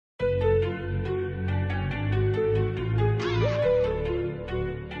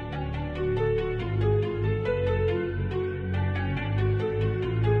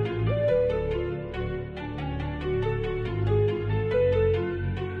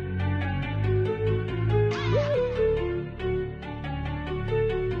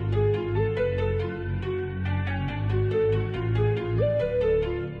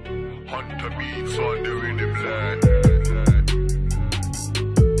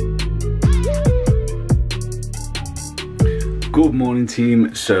Good morning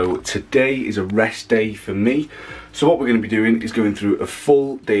team. So today is a rest day for me. So what we're going to be doing is going through a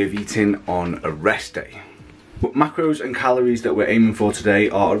full day of eating on a rest day. But macros and calories that we're aiming for today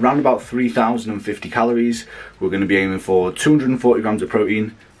are around about 3,050 calories. We're going to be aiming for 240 grams of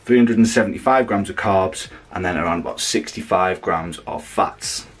protein, 375 grams of carbs, and then around about 65 grams of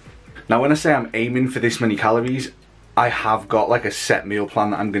fats. Now when I say I'm aiming for this many calories, I have got like a set meal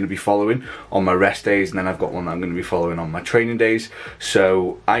plan that I'm going to be following on my rest days, and then I've got one that I'm going to be following on my training days.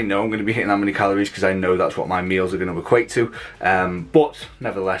 So I know I'm going to be hitting that many calories because I know that's what my meals are going to equate to. But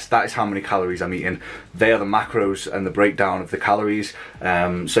nevertheless, that is how many calories I'm eating. They are the macros and the breakdown of the calories.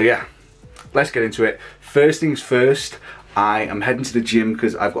 So yeah, let's get into it. First things first, I am heading to the gym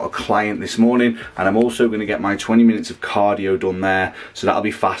because I've got a client this morning, and I'm also going to get my 20 minutes of cardio done there. So that'll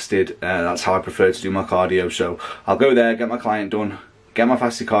be fasted. That's how I prefer to do my cardio. So I'll go there, get my client done, get my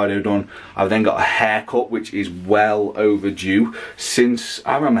fasted cardio done. I've then got a haircut, which is well overdue. Since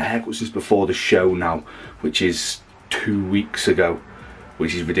I haven't had my haircut since before the show now, which is 2 weeks ago,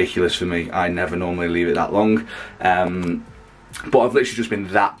 which is ridiculous for me. I never normally leave it that long. But I've literally just been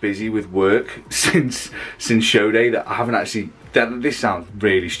that busy with work since show day that I haven't actually, this sounds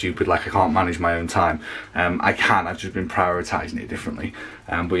really stupid, like I can't manage my own time. I can, I've just been prioritising it differently.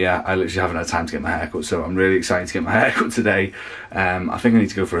 But yeah, I literally haven't had time to get my haircut, so I'm really excited to get my haircut today. I think I need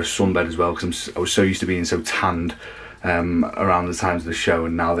to go for a sunbed as well, because I was so used to being so tanned around the times of the show,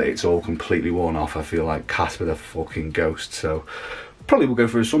 and now that it's all completely worn off, I feel like Casper the fucking ghost. So probably will go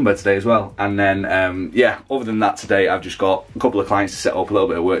for a sunbed today as well. And then yeah, other than that, today I've just got a couple of clients to set up, a little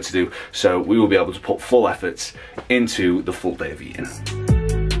bit of work to do, so we will be able to put full efforts into the full day of eating.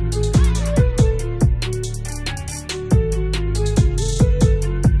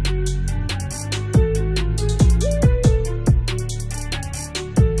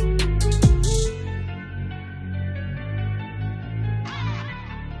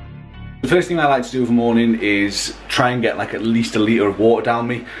 The first thing I like to do in the morning is try and get like at least a litre of water down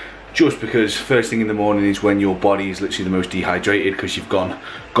me, just because first thing in the morning is when your body is literally the most dehydrated, because you've gone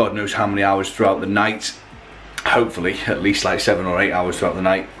God knows how many hours throughout the night, hopefully at least like 7 or 8 hours throughout the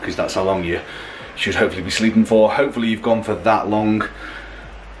night, because that's how long you should hopefully be sleeping for. Hopefully you've gone for that long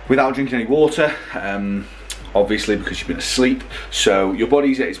without drinking any water, obviously because you've been asleep, so your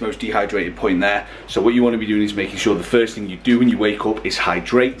body's at its most dehydrated point there. So what you want to be doing is making sure the first thing you do when you wake up is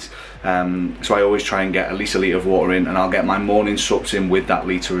hydrate. So I always try and get at least a litre of water in, and I'll get my morning sups in with that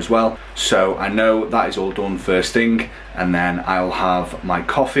litre as well. So I know that is all done first thing, and then I'll have my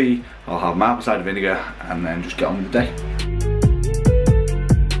coffee, I'll have my apple cider vinegar, and then just get on with the day.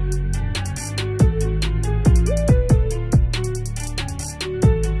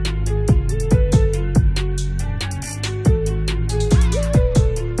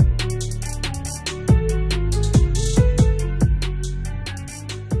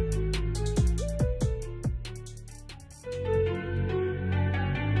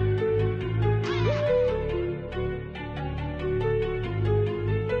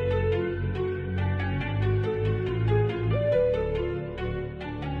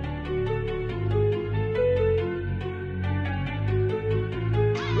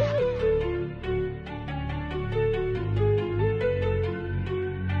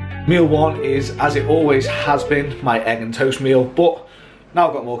 Meal one is, as it always has been, my egg and toast meal, but now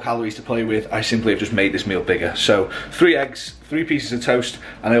I've got more calories to play with, I simply have just made this meal bigger. So 3 eggs, 3 pieces of toast,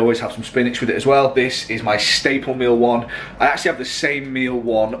 and I always have some spinach with it as well. This is my staple meal one. I actually have the same meal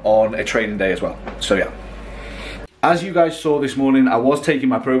one on a training day as well, so yeah. As you guys saw this morning, I was taking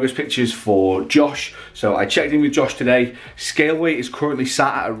my progress pictures for Josh, so I checked in with Josh today. Scale weight is currently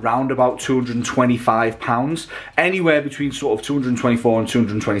sat at around about 225 pounds, anywhere between sort of 224 and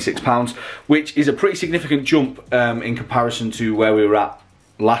 226 pounds, which is a pretty significant jump in comparison to where we were at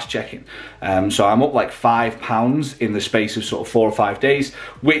last check-in. So I'm up like 5 pounds in the space of sort of 4 or 5 days,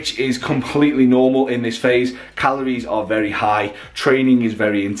 which is completely normal in this phase. Calories are very high, training is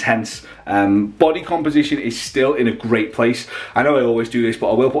very intense, body composition is still in a great place. I know I always do this, but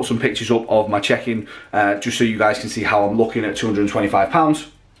I will put some pictures up of my check-in just so you guys can see how I'm looking at 225 pounds.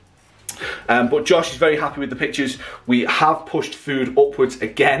 But Josh is very happy with the pictures. We have pushed food upwards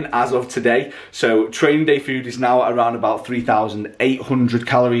again as of today. So training day food is now around about 3,800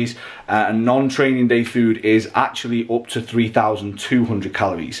 calories, and non-training day food is actually up to 3,200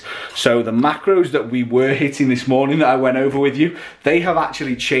 calories. So the macros that we were hitting this morning that I went over with you, they have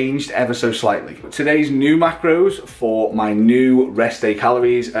actually changed ever so slightly. Today's new macros for my new rest day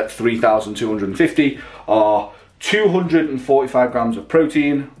calories at 3,250 are 245 grams of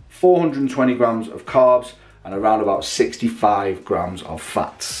protein, 420 grams of carbs, and around about 65 grams of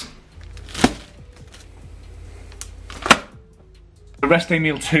fats. The rest day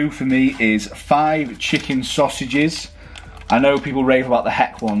meal 2 for me is 5 chicken sausages. I know people rave about the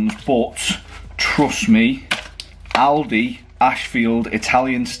Heck ones, but trust me, Aldi Ashfield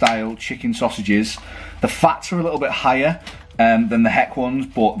Italian style chicken sausages, the fats are a little bit higher than the Heck ones,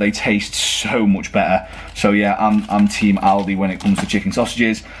 but they taste so much better. So yeah, I'm team Aldi when it comes to chicken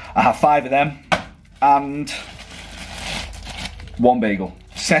sausages. I have 5 of them and 1 bagel.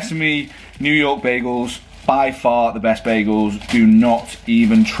 Sesame New York bagels, by far the best bagels. Do not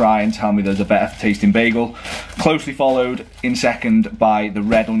even try and tell me there's a better tasting bagel. Closely followed in second by the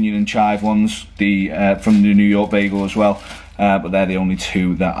red onion and chive ones, from the New York bagel as well. But they're the only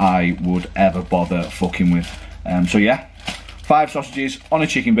 2 that I would ever bother fucking with. So yeah, 5 sausages on a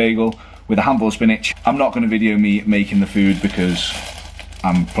chicken bagel with a handful of spinach. I'm not going to video me making the food because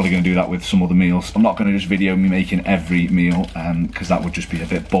I'm probably going to do that with some other meals. I'm not going to just video me making every meal because that would just be a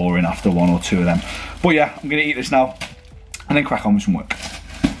bit boring after 1 or 2 of them. But yeah, I'm going to eat this now and then crack on with some work.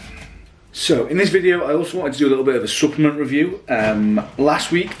 So in this video I also wanted to do a little bit of a supplement review.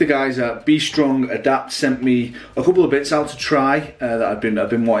 Last week the guys at Be Strong Adapt sent me a couple of bits out to try that I've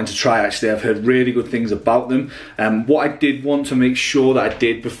been wanting to try actually. I've heard really good things about them. What I did want to make sure that I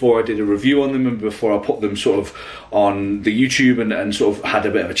did before I did a review on them and before I put them sort of on the YouTube and sort of had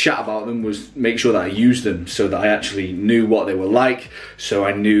a bit of a chat about them was make sure that I used them so that I actually knew what they were like, so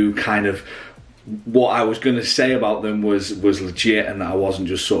I knew kind of what I was going to say about them was legit and that I wasn't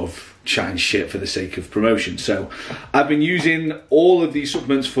just sort of chatting shit for the sake of promotion. So I've been using all of these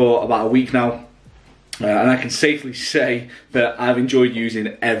supplements for about a week now, and I can safely say that I've enjoyed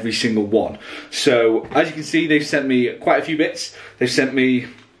using every single one. So as you can see, they've sent me quite a few bits. They've sent me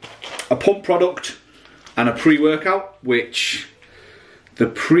a pump product and a pre-workout, which the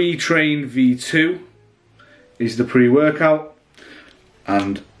Pre-Train V2 is the pre-workout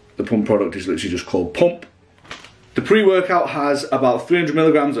and the pump product is literally just called Pump. The pre-workout has about 300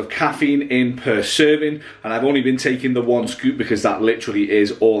 milligrams of caffeine in per serving, and I've only been taking the 1 scoop because that literally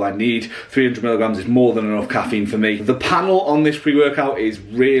is all I need. 300 milligrams is more than enough caffeine for me. The panel on this pre-workout is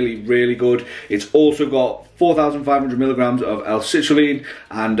really, really good. It's also got 4,500 milligrams of L-citrulline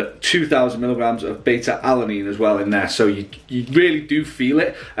and 2,000 milligrams of beta-alanine as well in there. So you really do feel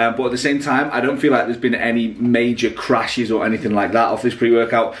it, but at the same time, I don't feel like there's been any major crashes or anything like that off this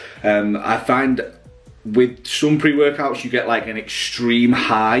pre-workout. I find with some pre-workouts you get like an extreme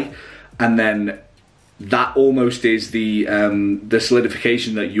high, and then that almost is the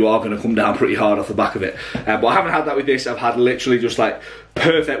solidification that you are going to come down pretty hard off the back of it. But I haven't had that with this. I've had literally just like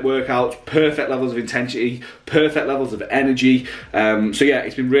perfect workouts, perfect levels of intensity, perfect levels of energy. So yeah,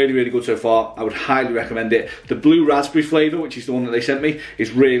 it's been really, really good so far. I would highly recommend it. The blue raspberry flavour, which is the one that they sent me,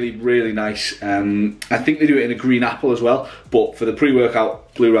 is really, really nice. I think they do it in a green apple as well, but for the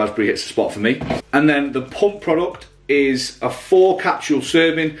pre-workout, blue raspberry hits the spot for me. And then the pump product is a 4 capsule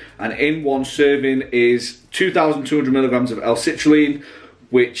serving, and in 1 serving is 2,200 milligrams of L-citrulline,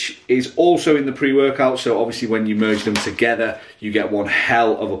 which is also in the pre-workout. So obviously when you merge them together, you get one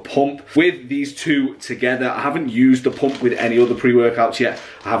hell of a pump. With these 2 together, I haven't used the pump with any other pre-workouts yet.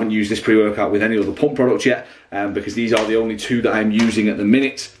 I haven't used this pre-workout with any other pump products yet, because these are the only 2 that I'm using at the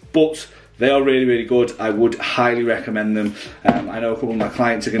minute. But they are really, really good. I would highly recommend them. I know a couple of my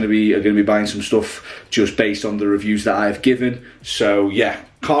clients are going to be buying some stuff just based on the reviews that I've given. So yeah,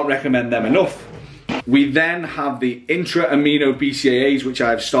 can't recommend them enough. We then have the Intra Amino BCAAs, which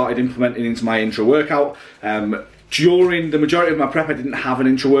I've started implementing into my intra workout. During the majority of my prep, I didn't have an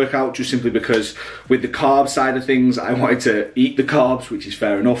intra workout, just simply because with the carb side of things, I wanted to eat the carbs, which is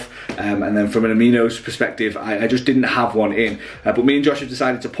fair enough. And then from an aminos perspective, I just didn't have one in. But me and Josh have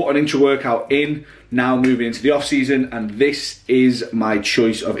decided to put an intra workout in, now moving into the off season, and this is my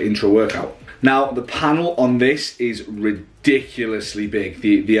choice of intra workout. Now, the panel on this is ridiculously big.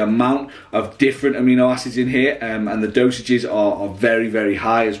 The amount of different amino acids in here and the dosages are very, very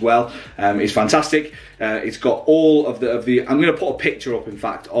high as well. It's fantastic. It's got all of the I'm going to put a picture up, in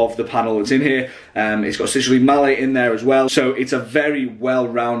fact, of the panel that's in here. It's got citrulline malate in there as well. So it's a very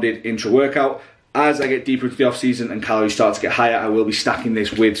well-rounded intra-workout. As I get deeper into the off-season and calories start to get higher, I will be stacking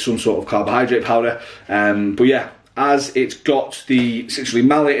this with some sort of carbohydrate powder. But yeah, as it's got the citrulline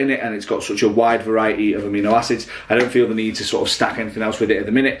malate in it and it's got such a wide variety of amino acids, I don't feel the need to sort of stack anything else with it at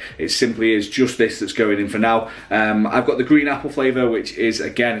the minute. It simply is just this that's going in for now. I've got the green apple flavour, which is,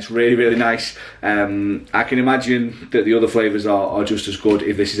 again, it's really, really nice. I can imagine that the other flavours are just as good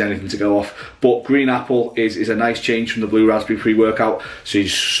if this is anything to go off. But green apple is a nice change from the blue raspberry pre-workout, so you're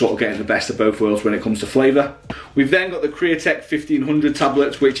sort of getting the best of both worlds when it comes to flavour. We've then got the Createch 1500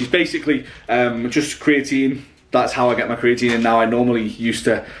 tablets, which is basically just creatine. That's how I get my creatine in now. I normally used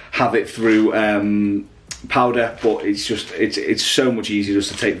to have it through powder, but it's so much easier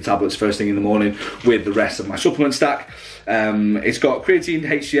just to take the tablets first thing in the morning with the rest of my supplement stack. It's got creatine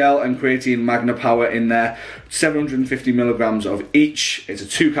HCl and creatine Magna Power in there, 750 milligrams of each. It's a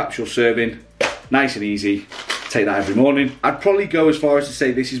 2 capsule serving, nice and easy. Take that every morning. I'd probably go as far as to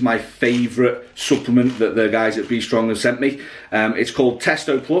say this is my favourite supplement that the guys at Be Strong have sent me. It's called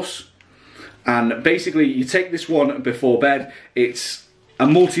Testo Plus, and basically you take this one before bed. It's a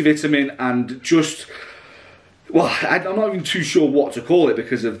multivitamin and just, well, I'm not even too sure what to call it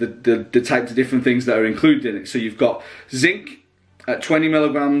because of the types of different things that are included in it. So you've got zinc at 20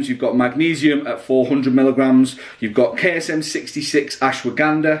 milligrams, you've got magnesium at 400 milligrams, you've got KSM 66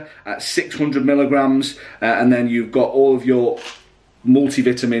 ashwagandha at 600 milligrams, and then you've got all of your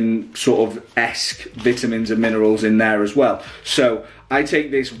multivitamin sort of esque vitamins and minerals in there as well. So I take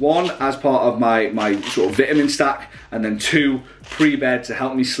this, 1 as part of my sort of vitamin stack, and then 2 pre-bed to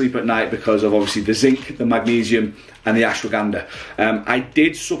help me sleep at night because of obviously the zinc, the magnesium and the ashwagandha. I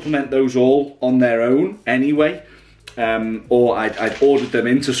did supplement those all on their own anyway, or I'd ordered them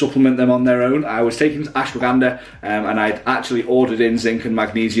in to supplement them on their own. I was taking ashwagandha and I'd actually ordered in zinc and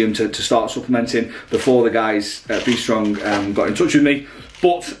magnesium to start supplementing before the guys at Be Strong got in touch with me.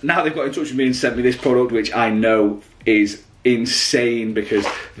 But now they've got in touch with me and sent me this product, which I know is insane because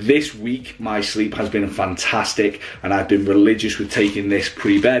this week my sleep has been fantastic and I've been religious with taking this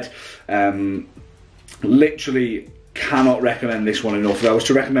pre-bed. Literally cannot recommend this one enough. If I was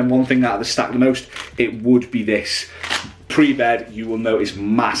to recommend one thing out of the stack the most, it would be this. Pre-bed, you will notice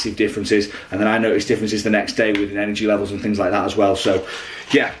massive differences, and then I notice differences the next day with energy levels and things like that as well. So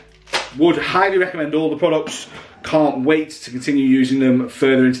yeah, would highly recommend all the products. Can't wait to continue using them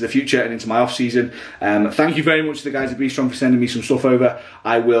further into the future and into my off season. Thank you very much to the guys at Be Strong for sending me some stuff over.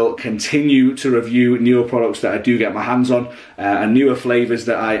 I will continue to review newer products that I do get my hands on, and newer flavours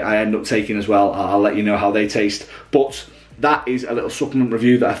that I end up taking as well. I'll let you know how they taste. But that is a little supplement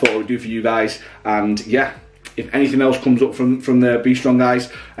review that I thought I would do for you guys. And yeah, if anything else comes up from the Be Strong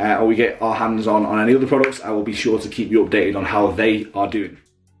guys, or we get our hands on any other products, I will be sure to keep you updated on how they are doing.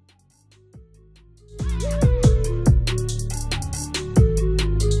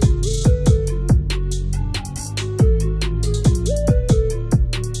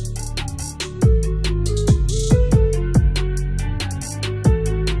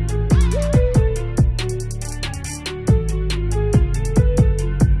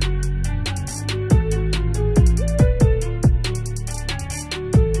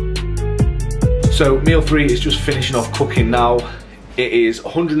 So meal 3 is just finishing off cooking now. It is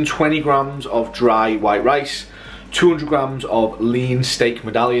 120 grams of dry white rice, 200 grams of lean steak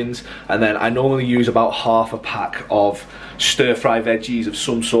medallions, and then I normally use about half a pack of stir-fry veggies of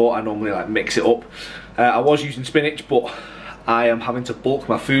some sort. I normally like mix it up. I was using spinach, but I am having to bulk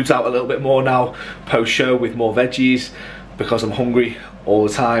my foods out a little bit more now post-show with more veggies because I'm hungry all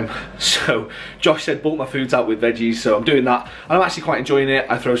the time. So Josh said bulk my foods out with veggies, so I'm doing that and I'm actually quite enjoying it.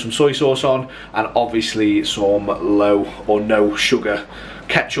 I throw some soy sauce on and obviously some low or no sugar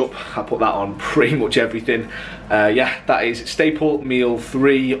ketchup. I put that on pretty much everything. Yeah, that is staple meal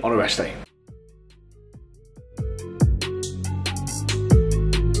 3 on a rest day.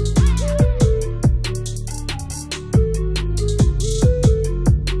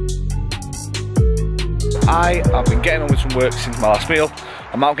 I have been getting on with some work since my last meal.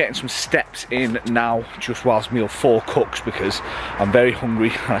 I'm out getting some steps in now just whilst meal 4 cooks because I'm very hungry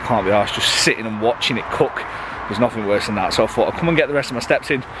and I can't be arsed just sitting and watching it cook. There's nothing worse than that. So I thought I'd come and get the rest of my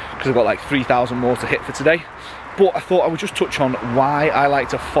steps in because I've got like 3,000 more to hit for today. But I thought I would just touch on why I like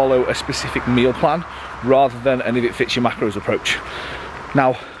to follow a specific meal plan rather than an if it fits your macros approach.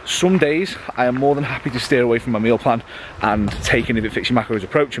 Now, some days I am more than happy to steer away from my meal plan and take an if it fits your macros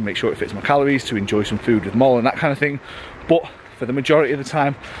approach and make sure it fits my calories to enjoy some food with Mol and that kind of thing. But for the majority of the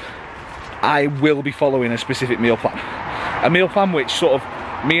time, I will be following a specific meal plan. A meal plan which sort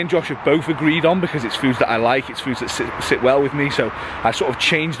of me and Josh have both agreed on because it's foods that I like, it's foods that sit well with me. So I sort of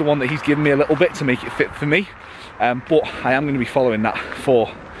changed the one that he's given me a little bit to make it fit for me. But I am going to be following that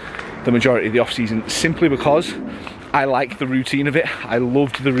for the majority of the off season simply because I like the routine of it. I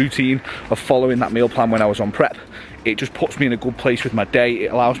loved the routine of following that meal plan when I was on prep. It just puts me in a good place with my day.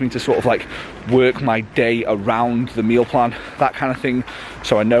 It allows me to sort of like work my day around the meal plan, that kind of thing.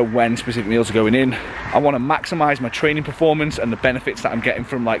 So I know when specific meals are going in. I want to maximize my training performance and the benefits that I'm getting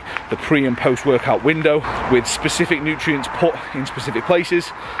from like the pre and post workout window with specific nutrients put in specific places.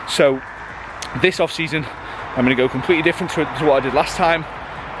 So this off season, I'm going to go completely different to what I did last time.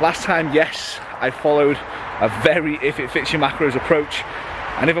 Last time, yes, I followed a very if it fits your macros approach,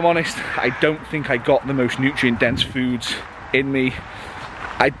 and if I'm honest, I don't think I got the most nutrient dense foods in me.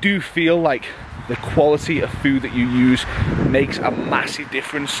 I do feel like the quality of food that you use makes a massive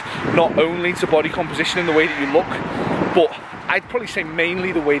difference, not only to body composition and the way that you look, but I'd probably say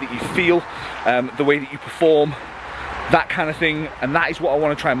mainly the way that you feel, the way that you perform, that kind of thing. And that is what I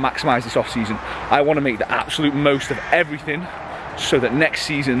want to try and maximise this off season. I want to make the absolute most of everything so that next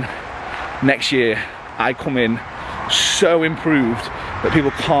season, next year, I come in so improved that people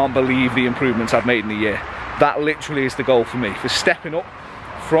can't believe the improvements I've made in a year. That literally is the goal for me. For stepping up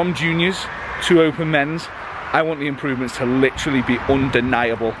from juniors to open men's, I want the improvements to literally be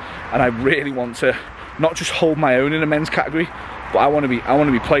undeniable, and I really want to not just hold my own in a men's category, but I want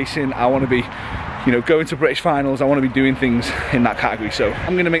to be placing, I want to be, you know, going to British finals, I want to be doing things in that category. So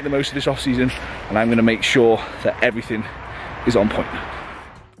I'm going to make the most of this off season, and I'm going to make sure that everything is on point.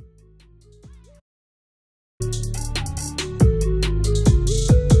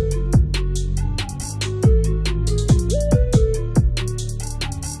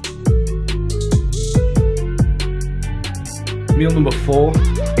 Meal number 4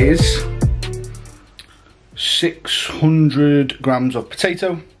 is 600 grams of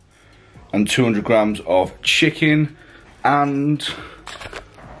potato and 200 grams of chicken, and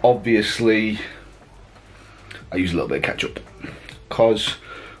obviously I use a little bit of ketchup because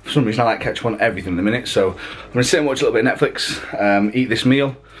for some reason I like ketchup on everything in a minute. So I'm going to sit and watch a little bit of Netflix, eat this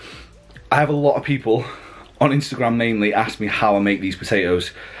meal. I have a lot of people on Instagram mainly ask me how I make these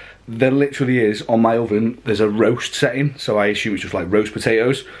potatoes. There literally is, on my oven, there's a roast setting, so I assume it's just like roast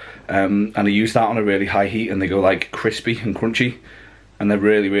potatoes, and I use that on a really high heat, and they go like crispy and crunchy, and they're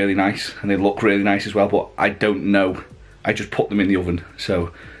really, really nice, and they look really nice as well, but I don't know. I just put them in the oven,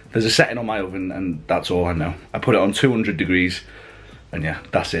 so there's a setting on my oven, and that's all I know. I put it on 200 degrees, and yeah,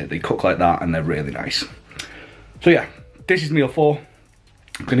 that's it. They cook like that, and they're really nice. So yeah, this is meal 4.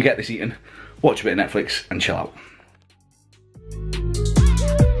 I'm gonna get this eaten, watch a bit of Netflix, and chill out.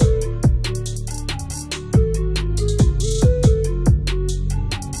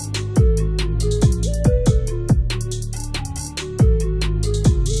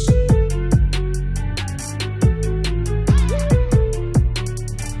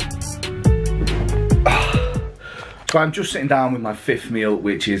 So I'm just sitting down with my 5th meal,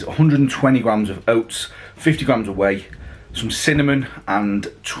 which is 120 grams of oats, 50 grams of whey, some cinnamon,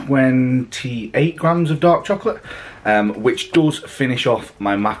 and 28 grams of dark chocolate, which does finish off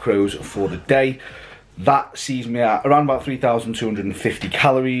my macros for the day. That sees me at around about 3,250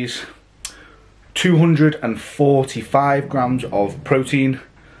 calories, 245 grams of protein,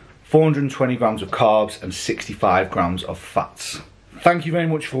 420 grams of carbs, and 65 grams of fats. Thank you very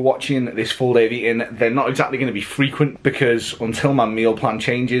much for watching this full day of eating. They're not exactly going to be frequent because until my meal plan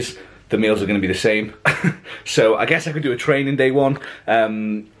changes, the meals are going to be the same. So I guess I could do a training day one.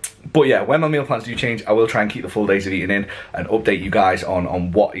 But yeah, when my meal plans do change, I will try and keep the full days of eating in and update you guys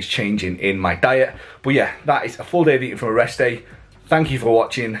on what is changing in my diet. But yeah, that is a full day of eating from a rest day. Thank you for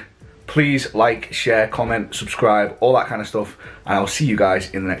watching. Please like, share, comment, subscribe, all that kind of stuff. And I'll see you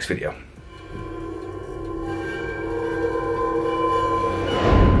guys in the next video.